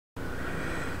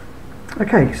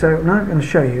Okay, so now I'm going to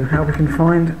show you how we can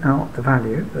find out the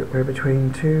value that we're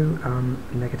between two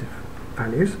negative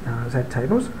values, Z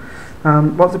tables.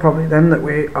 What's the probability then that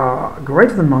we are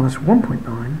greater than minus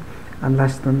 1.9 and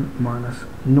less than minus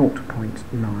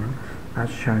 0.9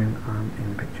 as shown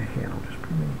in the picture here. I'll just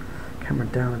bring the camera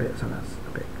down a bit so that's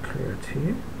a bit clearer to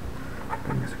you.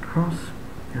 Bring this across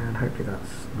and hopefully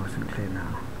that's nice and clear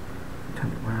now.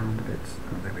 Turn it around a bit.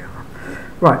 Oh, there we are.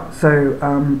 Right, so,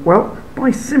 well,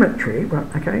 by symmetry, well,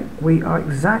 okay, we are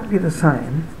exactly the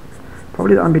same.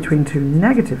 Probability that I'm between two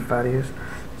negative values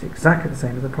is exactly the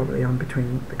same as the probability I'm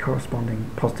between the corresponding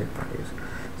positive values.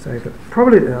 So the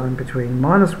probability that I'm between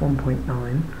minus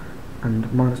 1.9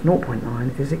 and minus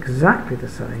 0.9 is exactly the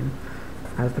same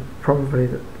as the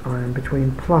probability that I am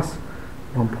between plus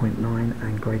 1.9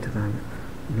 and greater than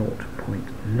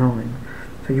 0.9.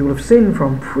 So you will have seen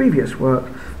from previous work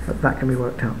that that can be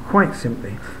worked out quite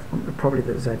simply. The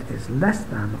probability that Z is less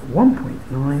than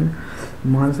 1.9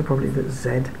 minus the probability that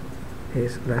Z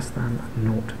is less than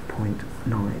 0.9.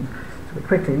 So we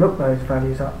quickly look those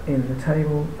values up in the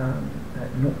table at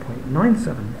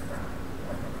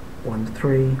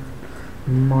 0.9713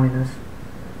 minus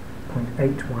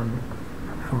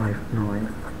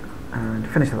 0.8159 and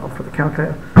finish that off with the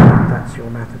calculator. That's your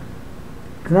method.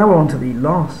 So now we're on to the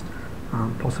last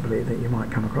possibility that you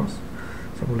might come across.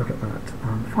 So we'll look at that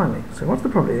finally. So what's the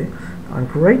probability that I'm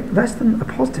less than a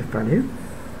positive value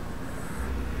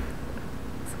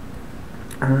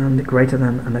and greater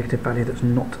than a negative value that's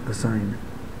not the same?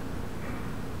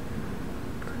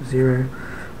 So 0,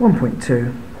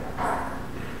 1.2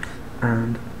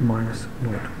 and minus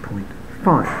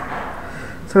 0.5.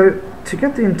 So to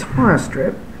get the entire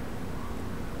strip,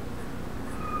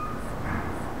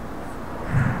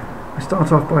 I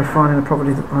start off by finding the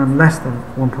probability that I'm less than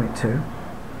 1.2.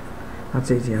 That's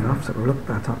easy enough, so we'll look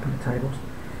that up in the tables,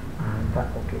 and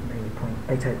that will give me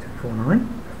 0.8849.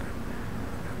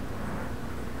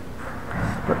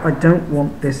 But I don't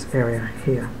want this area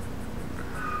here.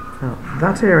 Now,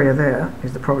 that area there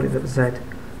is the probability that Z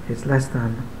is less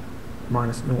than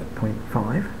minus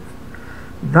 0.5.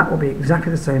 That will be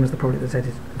exactly the same as the probability that Z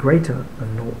is greater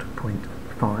than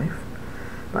 0.5.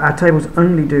 But our tables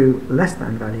only do less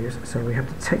than values, so we have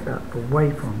to take that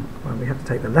away from, well, we have to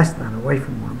take the less than away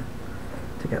from 1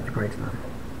 to get the greater than.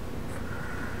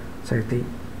 So the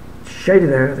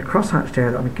shaded area, the cross-hatched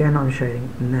area that I'm shading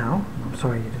now, I'm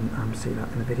sorry you didn't see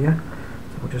that in the video,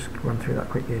 so we'll just run through that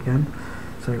quickly again.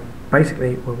 So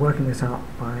basically we're working this out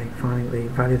by finding the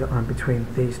value that I'm between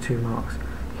these two marks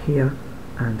here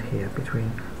and here,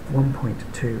 between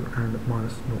 1.2 and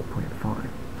minus 0.5.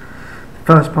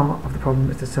 First part of the problem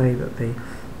is to say that the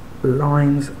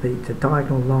lines, the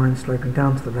diagonal lines sloping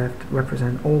down to the left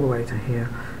represent all the way to here,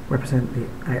 represent the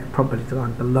probability that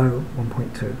I'm below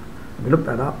 1.2. We looked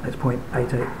that up, it's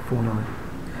 0.8849.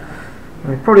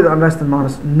 The probability that I'm less than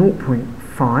minus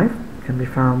 0.5 can be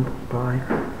found by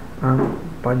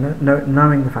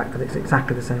knowing the fact that it's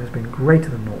exactly the same as being greater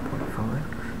than 0.5,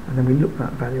 and then we look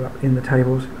that value up in the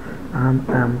tables, and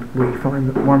we find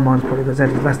that 1 minus probability that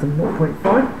Z is less than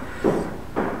 0.5.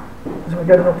 So I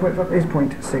go to 0.5 is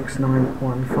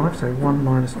 0.6915, so 1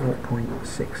 minus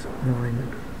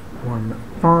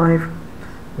 0.6915,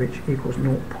 which equals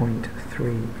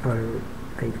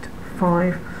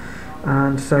 0.3085,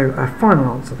 and so our final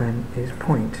answer then is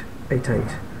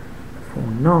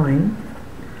 0.8849.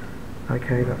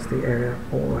 Okay, that's the area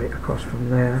all the way across from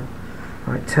there.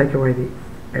 Right, take away the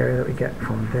area that we get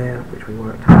from there, which we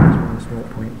worked out as minus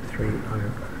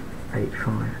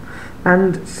 0.3085.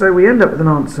 And so we end up with an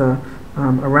answer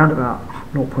around about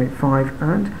 0.5,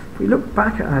 and if we look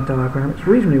back at our diagram, it's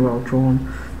reasonably well drawn,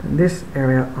 and this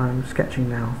area I'm sketching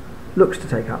now looks to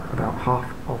take up about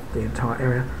half of the entire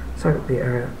area, so the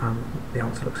area, the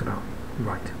answer looks about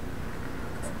right.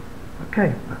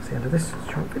 Okay, that's the end of this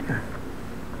short video.